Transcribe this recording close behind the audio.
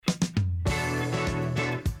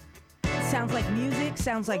Sounds like music,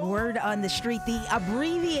 sounds like word on the street, the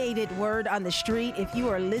abbreviated word on the street. If you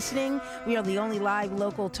are listening, we are the only live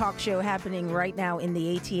local talk show happening right now in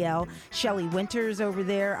the ATL. Shelly Winters over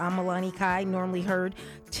there. I'm Milani Kai, normally heard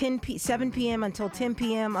 7 p.m. until 10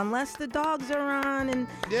 p.m. unless the dogs are on. And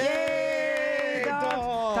yay!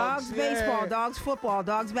 Dogs baseball, dogs football,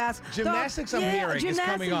 dogs basketball. Gymnastics, I'm hearing, is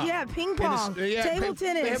coming up. Yeah, ping pong, table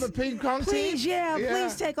tennis. They have a ping pong team?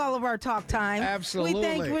 Please take all of our talk time.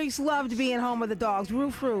 Absolutely. We loved being home with the dogs.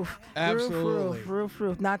 Roof. Absolutely.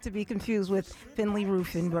 Roof. Not to be confused with Finley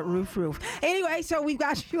Roofing, but roof. Anyway, so we've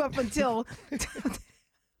got you up until...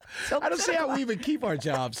 I don't see how we even keep our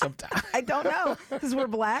jobs sometimes. I don't know, because we're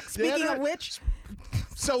black. Speaking of which...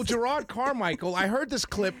 So, Jerrod Carmichael, I heard this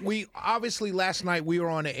clip. We obviously last night we were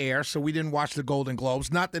on the air, so we didn't watch the Golden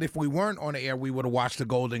Globes. Not that if we weren't on the air, we would have watched the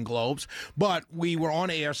Golden Globes, but we were on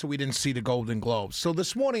the air, so we didn't see the Golden Globes. So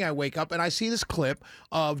this morning I wake up and I see this clip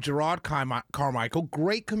of Jerrod Carmichael,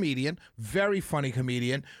 great comedian, very funny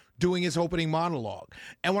comedian, doing his opening monologue.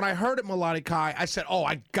 And when I heard it, Milani Kai, I said,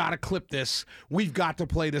 I got to clip this. We've got to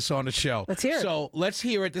play this on the show. Let's hear it. So let's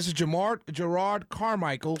hear it. This is Jerrod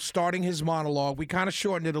Carmichael starting his monologue. We kind of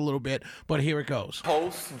shortened it a little bit, but here it goes.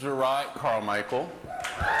 Host Jerrod Carmichael.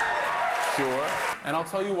 Sure. And I'll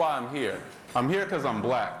tell you why I'm here. I'm here because I'm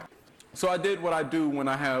black. So I did what I do when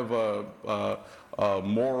I have a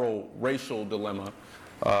moral racial dilemma.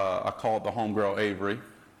 I called the homegirl Avery,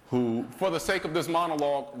 who, for the sake of this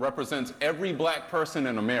monologue, represents every black person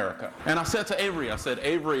in America. And I said to Avery,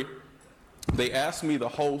 Avery, they asked me to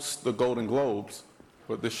host the Golden Globes,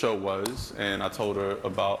 what this show was, and I told her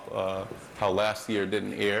about how last year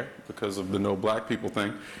didn't air because of the no black people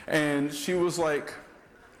thing. And she was like,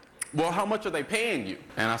 well, how much are they paying you?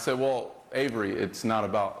 And I said, well, Avery, it's not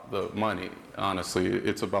about the money, honestly.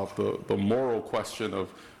 It's about the moral question of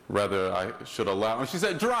whether I should allow. And she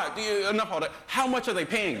said, Jerrod, enough of that. How much are they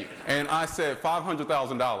paying you? And I said,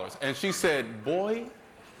 $500,000. And she said, boy,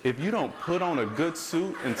 if you don't put on a good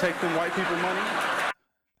suit and take them white people money.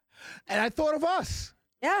 And I thought of us.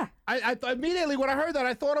 Yeah. I immediately, when I heard that,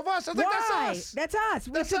 I thought of us. I was like, that's us.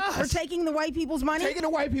 That's us. We're taking the white people's money. Taking the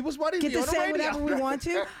white people's money. Get to say whatever we want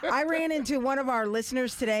to. I ran into one of our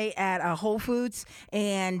listeners today at Whole Foods,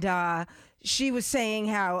 and she was saying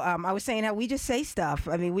how I was saying how we just say stuff.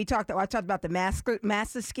 I mean, I talked about the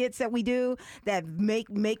master skits that we do that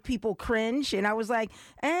make people cringe, and I was like,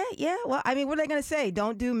 yeah. Well, I mean, what are they going to say?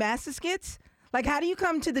 Don't do master skits? Like, how do you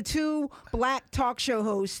come to the two black talk show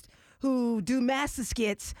hosts who do master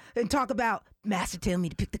skits and talk about master tell me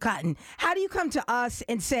to pick the cotton? How do you come to us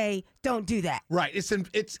and say don't do that? Right. It's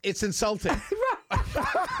insulting.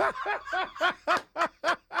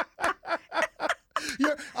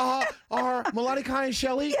 Are Milani Kai and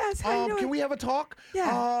Shelly? Yes. Can we have a talk?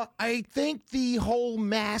 Yeah. I think the whole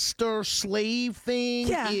master slave thing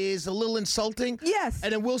is a little insulting. Yes.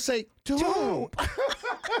 And then we'll say to whom?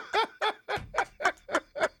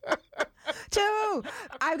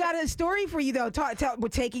 I've got a story for you though. We're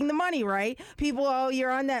taking the money, right? People,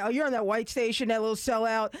 you're on that white station, that little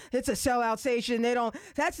sellout. It's a sellout station.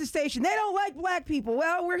 That's the station. They don't like black people.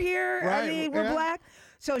 Well, we're here. Right. I mean, we're black.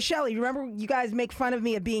 So, Shelly, remember you guys make fun of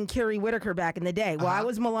me of being Carrie Whitaker back in the day. Well, I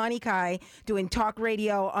was Milani Kai doing talk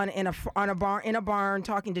radio in a barn,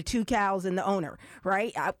 talking to two cows and the owner,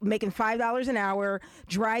 right? Making $5 an hour,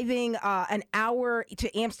 driving an hour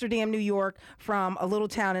to Amsterdam, New York from a little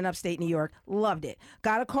town in upstate New York. Loved it.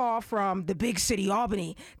 Got a call from the big city,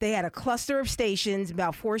 Albany. They had a cluster of stations,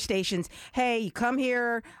 about 4 stations. Hey, you come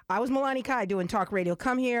here. I was Milani Kai doing talk radio.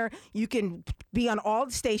 Come here. You can be on all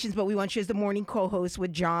the stations, but we want you as the morning co-host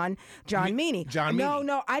with John Meany.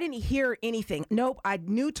 No, I didn't hear anything. Nope, I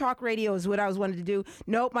knew talk radio is what I was wanting to do.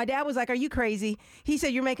 Nope, my dad was like, "Are you crazy?" He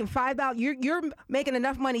said, "You're making $5. You're making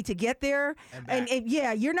enough money to get there, and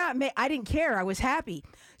you're not." I didn't care. I was happy.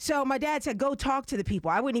 So my dad said, "Go talk to the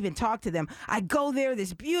people." I wouldn't even talk to them. I go there,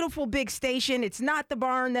 this beautiful big station. It's not the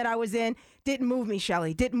barn that I was in. Didn't move me,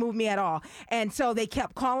 Shelly. Didn't move me at all. And so they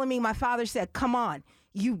kept calling me. My father said, "Come on.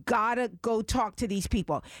 You gotta go talk to these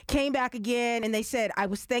people." Came back again, and they said,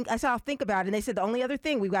 I said, I'll think about it. And they said, the only other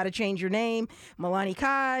thing, we've got to change your name. Milani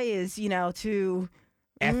Kai is, to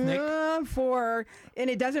ethnic and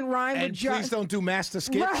it doesn't rhyme and with please don't do master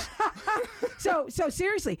skits. So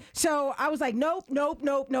seriously. So I was like, nope.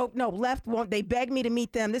 Left. They begged me to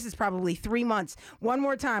meet them. This is probably 3 months. One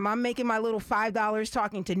more time. I'm making my little $5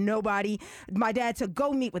 talking to nobody. My dad said,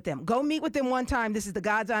 go meet with them. Go meet with them one time. This is the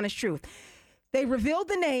God's honest truth. They revealed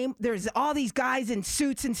the name. There's all these guys in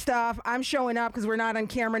suits and stuff. I'm showing up because we're not on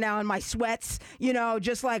camera now in my sweats,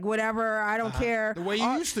 just like whatever. I don't care. The way you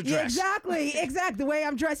used to dress. Exactly. The way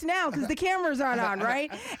I'm dressed now because the cameras aren't on,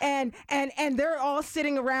 right? And they're all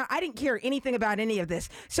sitting around. I didn't care anything about any of this.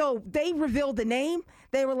 So they revealed the name.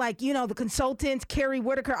 They were like, the consultants, Kerry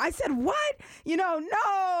Whitaker. I said, what?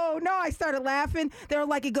 No. I started laughing. They were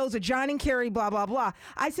like, it goes with John and Kerry, blah, blah, blah.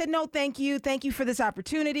 I said, no, thank you. Thank you for this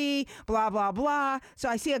opportunity, blah, blah, blah. So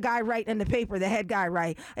I see a guy write in the paper, the head guy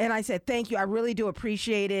write. And I said, thank you. I really do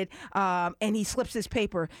appreciate it. And he slips his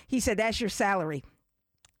paper. He said, that's your salary.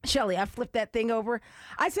 Shelly, I flipped that thing over.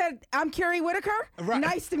 I said, I'm Kerry Whitaker. Right.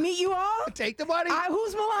 Nice to meet you all. Take the money.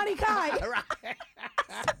 Who's Milani Kai?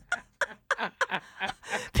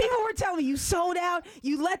 People were telling me you sold out.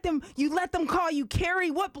 You let them call you Kerry.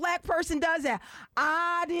 What black person does that?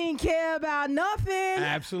 I didn't care about nothing.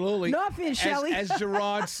 Absolutely. Nothing, Shelly. As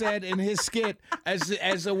Jerrod said in his skit,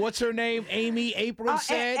 as what's her name? April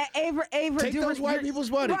said. Ava, take those white people's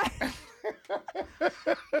money. Right.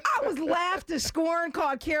 I was laughed to scorn,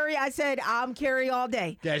 called Kerry. I said, I'm Kerry all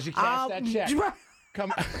day. As you cash that check.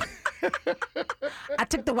 Come on. I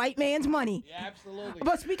took the white man's money. Yeah, absolutely.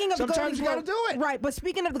 But speaking of sometimes the you Golden got to do it. Right, but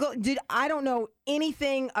speaking of the Golden, I don't know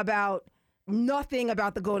nothing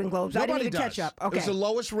about the Golden Globes. Nobody I didn't even does. catch up. Okay. It's the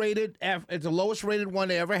lowest rated. It's the lowest rated one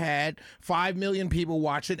they ever had. 5 million people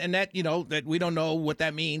watch it, and that that we don't know what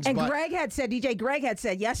that means. And but DJ Greg had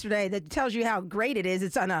said yesterday that tells you how great it is.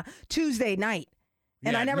 It's on a Tuesday night.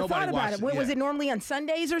 And I never thought about it. Was it normally on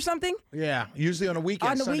Sundays or something? Yeah, usually on a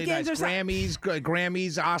weekend. On the Sunday weekends nights. or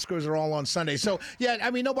Grammys, Oscars are all on Sunday. So,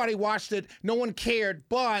 nobody watched it. No one cared.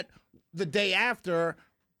 But the day after,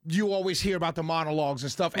 you always hear about the monologues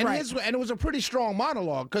and stuff. And, and it was a pretty strong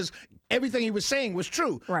monologue because everything he was saying was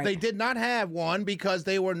true. Right. They did not have one because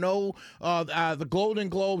they were the Golden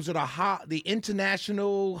Globes are the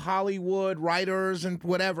international Hollywood writers and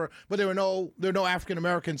whatever, but there were no African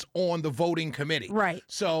Americans on the voting committee. Right.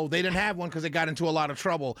 So they didn't have one because they got into a lot of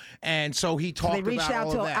trouble. And so he talked they reached about out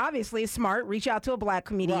all to of that. Obviously, it's smart. Reach out to a black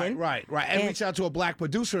comedian. Right. And reach out to a black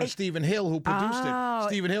producer, Stephen Hill, who produced it.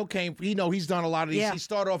 Stephen Hill came. He's done a lot of these. Yeah. He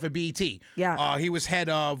started off at BET. Yeah. He was head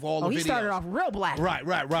of all the videos. He started off real black. Right.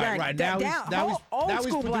 Now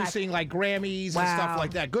he's producing like Grammys and stuff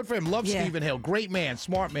like that. Good for him. Love Stephen Hill. Great man.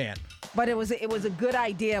 Smart man. But it was a good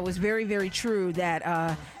idea. It was very, very true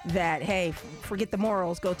that hey, forget the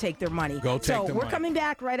morals. Go take their money. So we're coming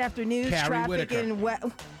back right after news, Carrie traffic, Whitaker. and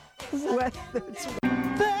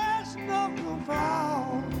There's no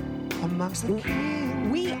global amongst the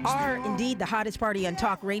kings. We are indeed the hottest party on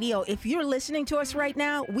talk radio. If you're listening to us right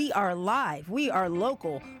now, we are live. We are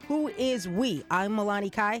local. Who is we? I'm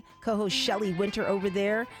Milani Kai, co-host Shelly Winter over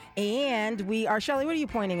there. And we are, Shelly, what are you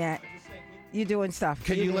pointing at? You doing stuff.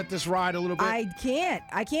 Can you let this ride a little bit? I can't.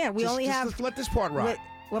 We only have... Just let this part ride.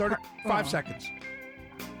 5 seconds.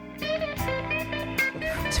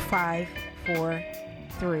 It's 5, 4,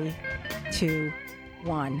 3, 2,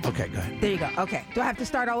 1. Okay, go ahead. There you go. Okay. Do I have to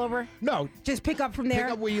start all over? No. Just pick up from there?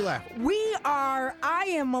 Pick up where you left. I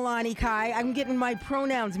am Milani Kai. I'm getting my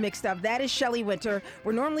pronouns mixed up. That is Shelly Winter.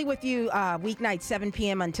 We're normally with you weeknights, 7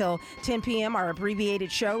 p.m. until 10 p.m., our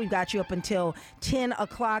abbreviated show. We've got you up until 10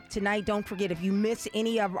 o'clock tonight. Don't forget, if you miss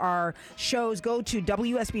any of our shows, go to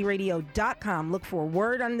WSBradio.com. Look for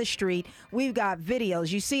Word on the Street. We've got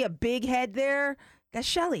videos. You see a big head there? That's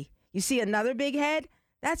Shelly. You see another big head?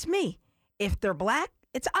 That's me. If they're black,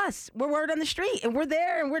 it's us. We're Word on the Street, and we're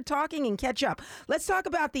there, and we're talking and catch up. Let's talk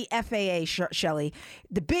about the FAA, Shelly.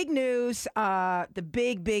 The big news, the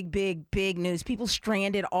big news. People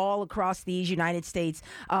stranded all across these United States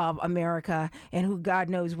of America, and who God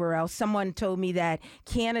knows where else. Someone told me that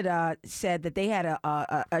Canada said that they had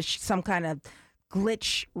some kind of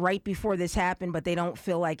glitch right before this happened, but they don't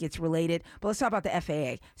feel like it's related. But let's talk about the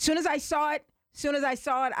FAA. As soon as I saw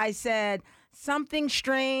it, I said something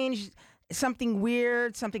strange. Something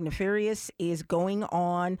weird, something nefarious is going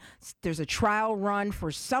on. There's a trial run for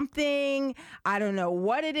something. I don't know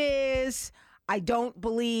what it is. I don't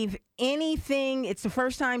believe anything. It's the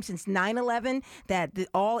first time since 9/11 that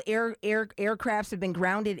all aircrafts have been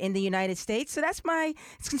grounded in the United States. So that's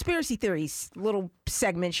it's conspiracy theories little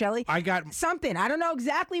segment, Shelly. I got something. I don't know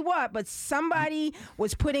exactly what, but somebody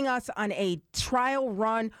was putting us on a trial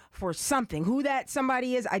run for something. Who that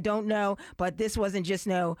somebody is, I don't know. But this wasn't just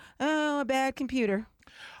a bad computer.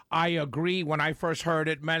 I agree. When I first heard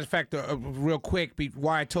it, matter of fact, real quick,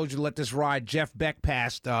 why I told you to let this ride, Jeff Beck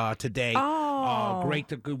passed today. Oh,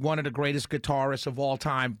 Oh. One of the greatest guitarists of all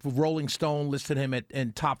time. Rolling Stone listed him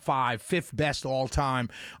in top 5, 5th best all time.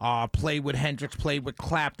 Played with Hendrix, played with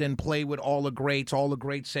Clapton, played with all the greats. All the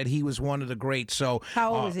greats said he was one of the greats. So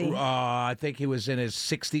how old was he? I think he was in his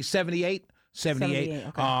 60s, 78. 78.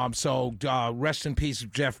 Okay. So rest in peace,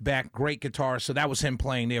 Jeff Beck, great guitarist. So that was him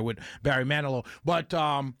playing there with Barry Manilow. But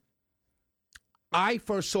I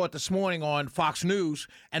first saw it this morning on Fox News,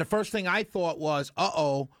 and the first thing I thought was,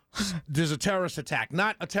 there's a terrorist attack.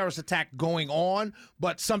 Not a terrorist attack going on,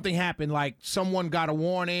 but something happened, like someone got a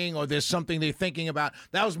warning or there's something they're thinking about.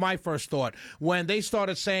 That was my first thought. When they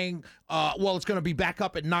started saying, it's going to be back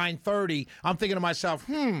up at 9:30, I'm thinking to myself,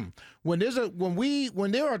 when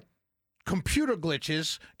there are computer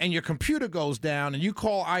glitches and your computer goes down and you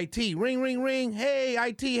call IT, ring, ring, ring, hey,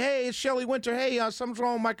 IT, hey, it's Shelley Winter, hey, something's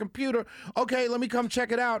wrong with my computer. Okay, let me come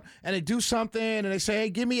check it out. And they do something and they say,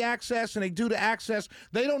 hey, give me access, and they do the access.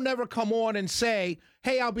 They don't never come on and say,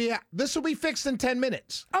 hey, this will be fixed in 10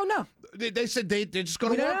 minutes. Oh, no. They said they're just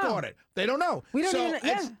going to work on it. They don't know. We don't even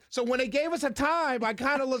know. So when they gave us a time, I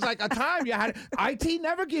kind of was like, a time? IT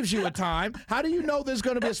never gives you a time. How do you know there's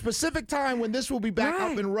going to be a specific time when this will be back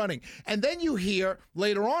up and running? And then you hear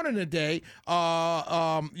later on in the day,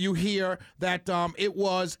 you hear that it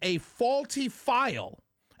was a faulty file.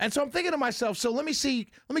 And so I'm thinking to myself, so let me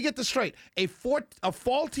get this straight. A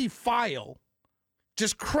faulty file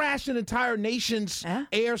just crashed an entire nation's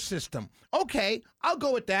air system. Okay, I'll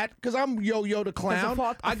go with that because I'm Yo-Yo the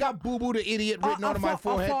Clown. I got Boo Boo the Idiot written on my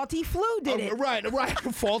forehead. A faulty flu did it. Right.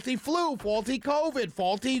 Faulty flu, faulty COVID,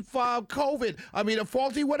 faulty COVID. I mean, a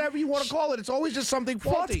faulty whatever you want to call it. It's always just something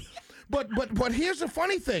faulty. But here's the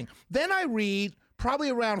funny thing. Then I read, probably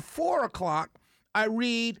around 4 o'clock, I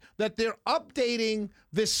read that they're updating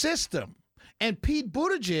the system. And Pete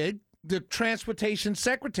Buttigieg, the transportation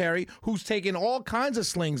secretary, who's taken all kinds of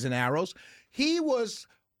slings and arrows, he was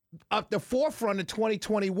at the forefront in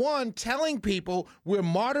 2021 telling people we're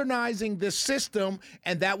modernizing this system,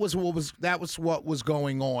 and that was what was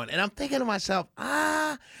going on. And I'm thinking to myself,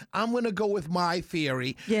 I'm going to go with my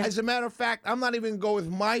theory. Yeah. As a matter of fact, I'm not even going to go with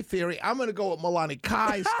my theory. I'm going to go with Melanie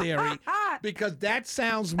Kai's theory because that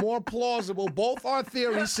sounds more plausible. Both our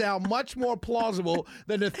theories sound much more plausible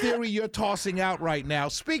than the theory you're tossing out right now.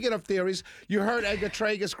 Speaking of theories, you heard Edgar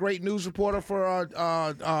Tragus, great news reporter for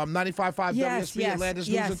 95.5 WSB Atlanta's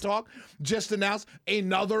News and Talk, just announced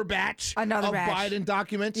another batch of Biden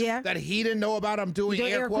documents that he didn't know about. I'm doing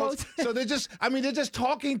air quotes. So they're just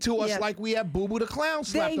talking to us like we have Boo Boo the Clown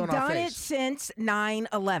slapped on our face. They've done it since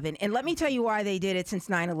 9/11. And let me tell you why they did it since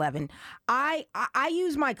 9/11. I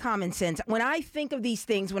use my common sense. When I think of these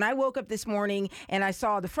things, when I woke up this morning and I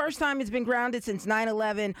saw the first time it's been grounded since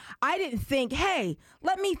 9/11, I didn't think, hey,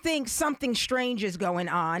 let me think something strange is going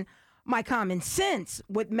on. My common sense,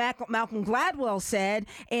 what Malcolm Gladwell said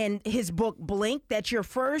in his book Blink, that your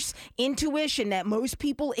first intuition that most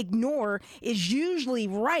people ignore is usually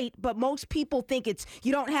right, but most people think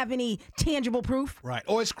you don't have any tangible proof. Right.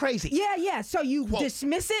 Or it's crazy. Yeah. So you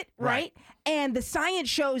dismiss it, right? And the science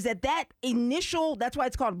shows that initial, that's why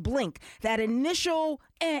it's called Blink, that initial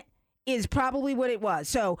is probably what it was.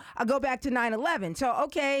 So I'll go back to 9/11. So,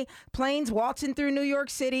 okay, planes waltzing through New York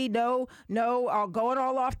City. No, going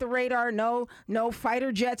all off the radar. No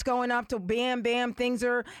fighter jets going up to bam, bam. Things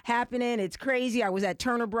are happening. It's crazy. I was at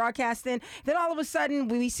Turner Broadcasting. Then all of a sudden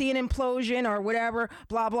we see an implosion or whatever,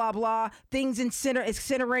 blah, blah, blah. Things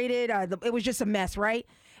incinerated. It was just a mess, right?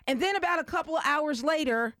 And then about a couple of hours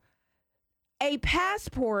later,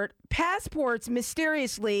 passports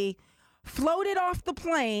mysteriously floated off the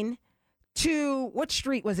plane to, what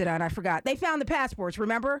street was it on? I forgot. They found the passports,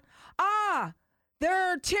 remember?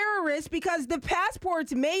 They're terrorists because the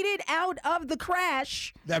passports made it out of the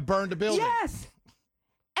crash. That burned the building. Yes.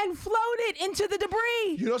 And floated into the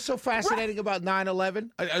debris. You know what's so fascinating about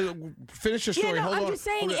 9/11? Finish your story. Hold on. I'm just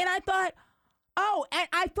saying, and I thought,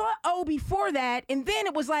 before that, and then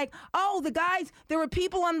it was like, the guys, there were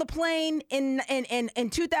people on the plane in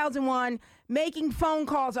 2001 making phone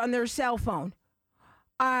calls on their cell phone.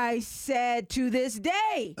 I said, to this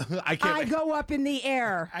day, I go up in the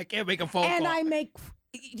air. I can't make a phone call. And I make,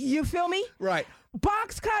 you feel me? Right.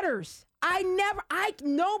 Box cutters.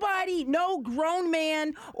 Nobody, no grown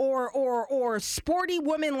man or sporty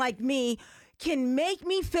woman like me can make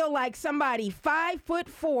me feel like somebody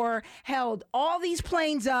 5'4" held all these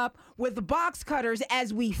planes up with box cutters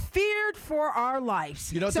as we feared for our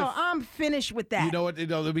lives. I'm finished with that. You know what?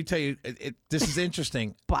 Let me tell you, this is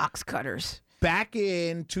interesting. Box cutters. Back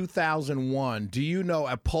in 2001, do you know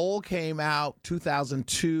a poll came out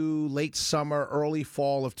 2002, late summer, early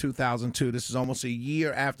fall of 2002. This is almost a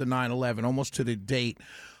year after 9/11, almost to the date.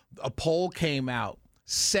 a poll came out.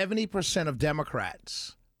 70% of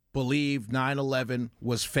Democrats believe 9/11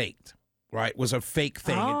 was faked. Right, was a fake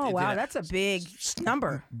thing. Oh, wow, that's a big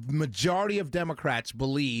number. Majority of Democrats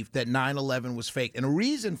believe that 9/11 was fake. And the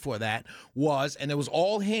reason for that was, and it was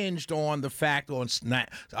all hinged on the fact on,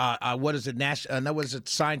 what is it,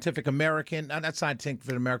 Scientific American? Not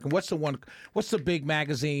Scientific American. What's the big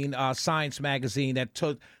magazine, science magazine that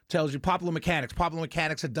tells you Popular Mechanics? Popular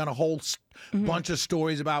Mechanics had done a whole bunch of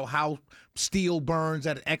stories about how steel burns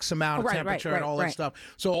at X amount of temperature and all that stuff.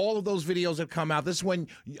 So all of those videos have come out. This is when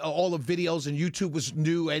all the videos and YouTube was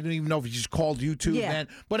new. I didn't even know if it was called YouTube then.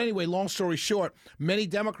 But anyway, long story short, many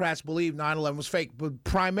Democrats believe 9/11 was fake. But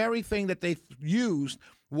primary thing that they used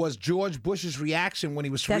was George Bush's reaction when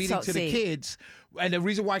he was reading to the kids. And the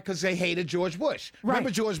reason why, because they hated George Bush. Right. Remember,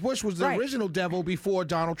 George Bush was the original devil before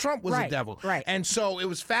Donald Trump was the devil. Right. And so it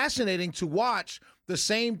was fascinating to watch the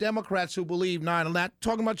same Democrats who believe 9/11, not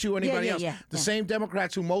talking about you or anybody else, the same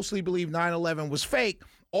Democrats who mostly believe 9/11 was fake,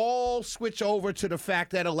 all switch over to the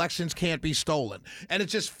fact that elections can't be stolen. And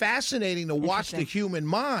it's just fascinating to watch the human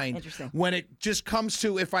mind when it just comes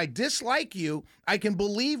to, if I dislike you, I can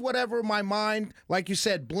believe whatever my mind, like you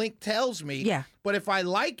said, blink tells me. Yeah. But if I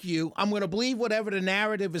like you, I'm going to believe whatever the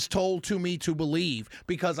narrative is told to me to believe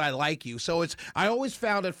because I like you. So I always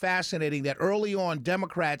found it fascinating that early on,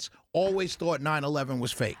 Democrats always thought 9/11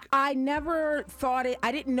 was fake. I never thought it.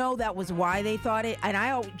 I didn't know that was why they thought it. And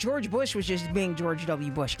George Bush was just being George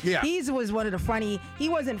W. Bush. Yeah. He was one of the funny. He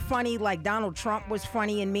wasn't funny like Donald Trump was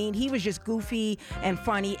funny and mean. He was just goofy and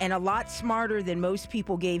funny and a lot smarter than most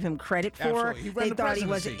people gave him credit for. Absolutely. He They thought he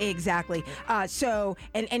was exactly. So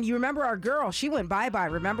you remember our girl? She went bye-bye.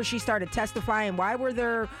 Remember, she started testifying. Why were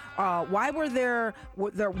there war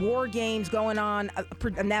games going on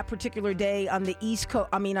that particular day on the East Coast?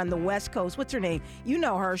 I mean, on the West Coast. What's her name? You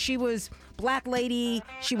know her. She was black lady.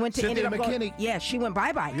 She went to Cynthia McKinney. She went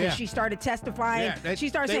bye-bye because she started testifying. She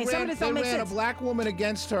started saying some of this don't make sense. They ran a black woman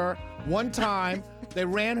against her one time. They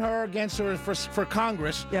ran her against her for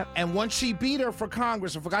Congress. Yep. And once she beat her for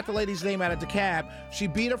Congress, I forgot the lady's name out of DeKalb, she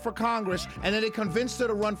beat her for Congress, and then they convinced her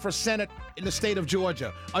to run for Senate in the state of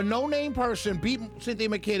Georgia. A no-name person beat Cynthia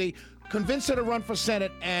McKinney, convinced her to run for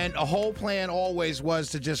Senate, and a whole plan always was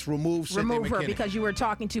to just remove Cynthia McKinney. Her because you were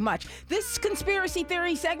talking too much. This conspiracy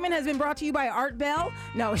theory segment has been brought to you by Art Bell.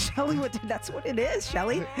 No, Shelley, that's what it is,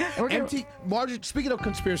 Shelley. Speaking of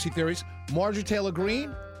conspiracy theories, Marjorie Taylor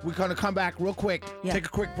Greene, we're going to come back real quick, take a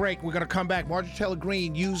quick break. We're going to come back. Marjorie Taylor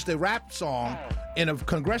Greene used a rap song in a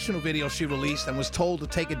congressional video she released and was told to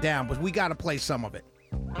take it down, but we got to play some of it.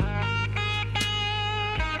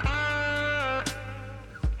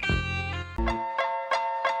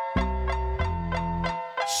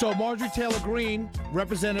 So Marjorie Taylor Greene,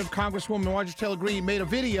 Representative Congresswoman Marjorie Taylor Greene, made a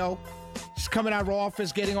video. She's coming out of her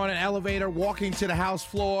office, getting on an elevator, walking to the House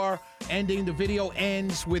floor, ending. The video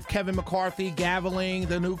ends with Kevin McCarthy gaveling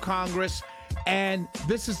the new Congress. And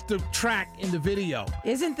this is the track in the video.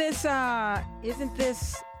 Isn't this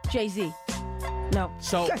Jay-Z? No.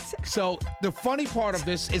 So the funny part of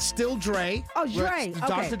this is Still Dre. Oh, Dre.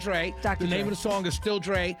 Dr. Dre. The name of the song is Still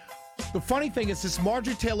Dre. The funny thing is this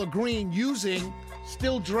Marjorie Taylor Greene using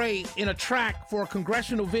Still Dre in a track for a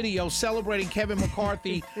congressional video celebrating Kevin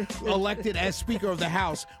McCarthy elected as Speaker of the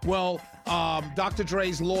House. Well, Dr.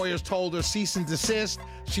 Dre's lawyers told her cease and desist.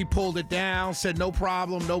 She pulled it down, said no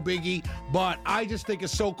problem, no biggie. But I just think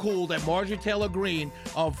it's so cool that Marjorie Taylor Greene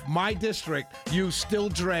of my district used Still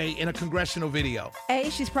Dre in a congressional video.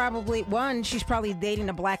 She's probably dating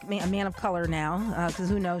a man of color now, because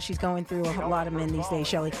who knows, she's going through a lot of men these days,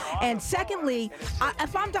 Shelley. And secondly,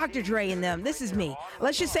 if I'm Dr. Dre and them, this is me.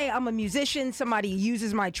 Let's just say I'm a musician, somebody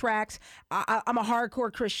uses my tracks. I'm a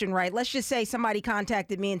hardcore Christian, right? Let's just say somebody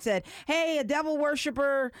contacted me and said, hey, a devil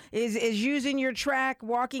worshiper is using your track,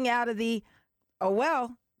 walking out of the... Oh,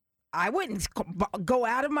 well, I wouldn't go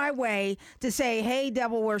out of my way to say, hey,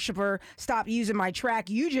 devil worshiper, stop using my track.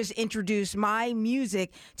 You just introduced my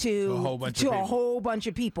music to a whole bunch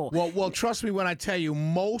of people. Well, trust me when I tell you,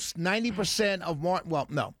 90% of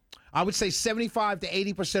I would say 75 to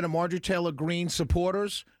 80% of Marjorie Taylor Greene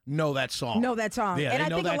supporters know that song. Yeah, and I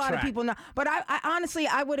think a lot of people know. But I honestly,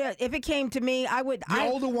 I would, if it came to me, I would. The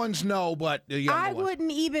older ones know, but the younger ones.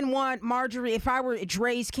 Wouldn't even want Marjorie, if I were at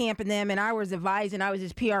Dre's camp and them and I was advising, I was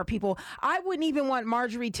his PR people, I wouldn't even want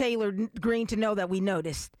Marjorie Taylor Greene to know that we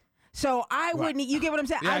noticed. So I wouldn't. You get what I'm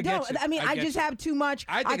saying? Yeah, I don't. I mean, I just have too much.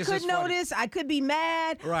 I could notice. I could be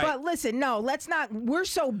mad. Right. But listen, no, let's not. We're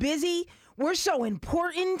so busy. we're so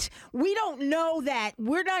important. We don't know that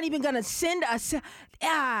we're not even going to send us. Nah.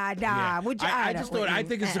 Yeah. I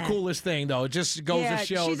think it's the coolest thing, though. It just goes to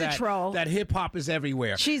show that hip hop is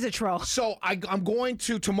everywhere. She's a troll. So I'm going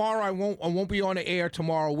to tomorrow. I won't be on the air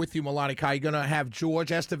tomorrow with you, Melania Kai. You're gonna have George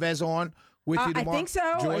Estevez on with you tomorrow? I think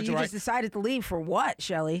so. George, you just decided to leave for what,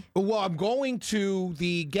 Shelley? Well, I'm going to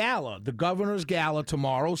the gala. The governor's gala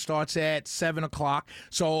tomorrow starts at 7 o'clock.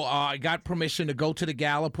 So I got permission to go to the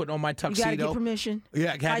gala, put on my tuxedo. You got to get permission?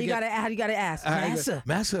 Yeah. How you got to ask?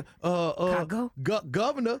 Massa,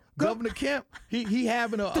 Governor Kemp, he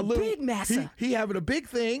having a little big massa. He having a big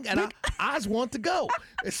thing, and I just want to go.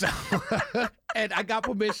 So, and I got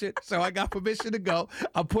permission, to go.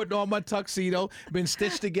 I'm putting on my tuxedo, been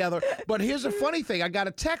stitched together. But here's a funny thing. I got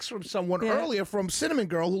a text from someone earlier from Cinnamon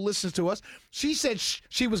Girl who listens to us. She said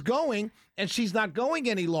she was going, and she's not going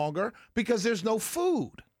any longer because there's no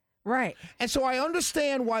food. Right. And so I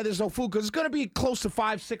understand why there's no food, because it's going to be close to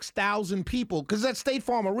 5,000-6,000 people, because that's State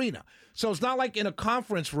Farm Arena. So it's not like in a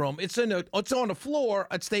conference room. It's on the floor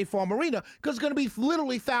at State Farm Arena, because it's going to be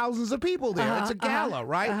literally thousands of people there. It's a gala,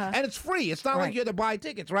 right? And it's free. It's not like you have to buy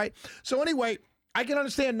tickets, right? So anyway, I can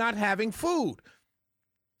understand not having food.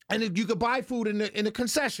 And you could buy food in the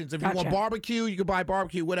concessions. If you want barbecue, you could buy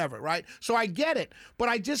barbecue, whatever, right? So I get it. But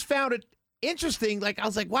I just found it interesting. Like, I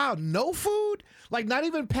was like, wow, no food? Like, not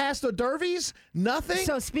even past hors d'oeuvres? Nothing?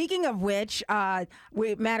 So speaking of which,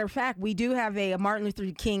 matter of fact, we do have a Martin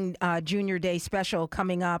Luther King Jr. Day special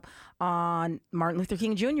coming up on Martin Luther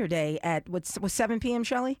King Jr. Day at what's 7 p.m.,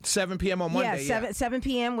 Shelley? 7 p.m. on Monday, yeah. 7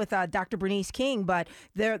 p.m. with Dr. Bernice King. But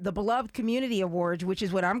the Beloved Community Awards, which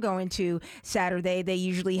is what I'm going to Saturday, they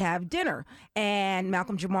usually have dinner. And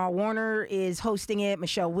Malcolm Jamal Warner is hosting it,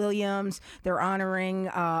 Michelle Williams. They're honoring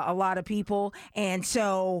a lot of people. And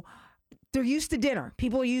so they're used to dinner.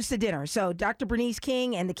 People are used to dinner. So Dr. Bernice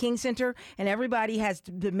King and the King Center and everybody has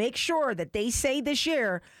to make sure that they say this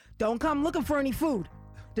year, don't come looking for any food.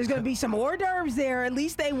 There's going to be some hors d'oeuvres there. At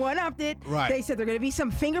least they one-upped it. Right. They said there are going to be some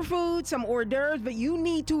finger food, some hors d'oeuvres, but you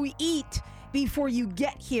need to eat before you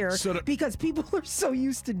get here because people are so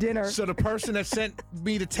used to dinner. So the person that sent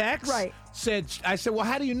me the text I said, well,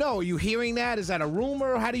 how do you know? Are you hearing that? Is that a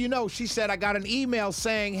rumor? How do you know? She said, I got an email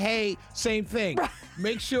saying, hey, same thing.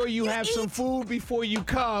 Make sure you have some food before you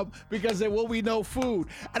come because there will be no food.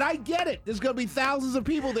 And I get it. There's going to be thousands of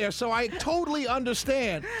people there, so I totally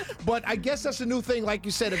understand. But I guess that's a new thing. Like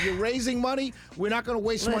you said, if you're raising money, we're not going to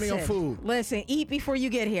waste money on food. Listen, eat before you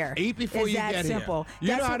get here. Eat before you get simple.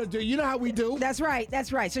 here. You know how to do. You know how we do. That's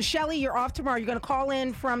right. So, Shelley, you're off tomorrow. You're going to call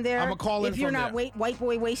in from there. I'm going to call in from there. If you're not white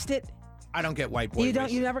boy wasted. I don't get white boy wasted.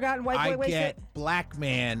 You never gotten white boy wasted? I get black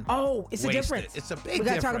man it's wasted. A difference. It's a big difference. We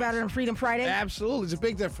got to talk about it on Freedom Friday? Absolutely. It's a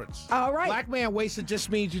big difference. All right. Black man wasted just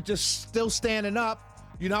means you're just still standing up.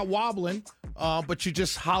 You're not wobbling, but you're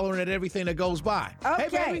just hollering at everything that goes by. Okay.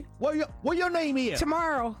 Hey, baby, what your name is?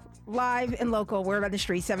 Tomorrow, live and local, Word on the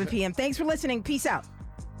Street, 7 p.m. Thanks for listening. Peace out.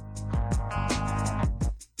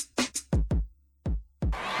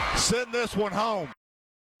 Send this one home.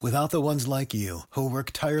 Without the ones like you, who work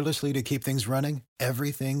tirelessly to keep things running,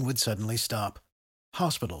 everything would suddenly stop.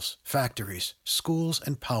 Hospitals, factories, schools,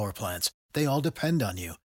 and power plants, they all depend on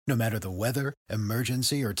you. No matter the weather,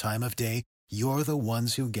 emergency, or time of day, you're the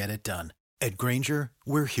ones who get it done. At Grainger,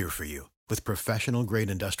 we're here for you with professional-grade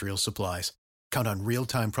industrial supplies. Count on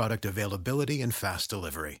real-time product availability and fast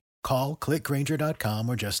delivery. Call, click Grainger.com,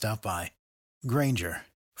 or just stop by. Grainger,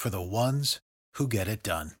 for the ones who get it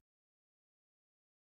done.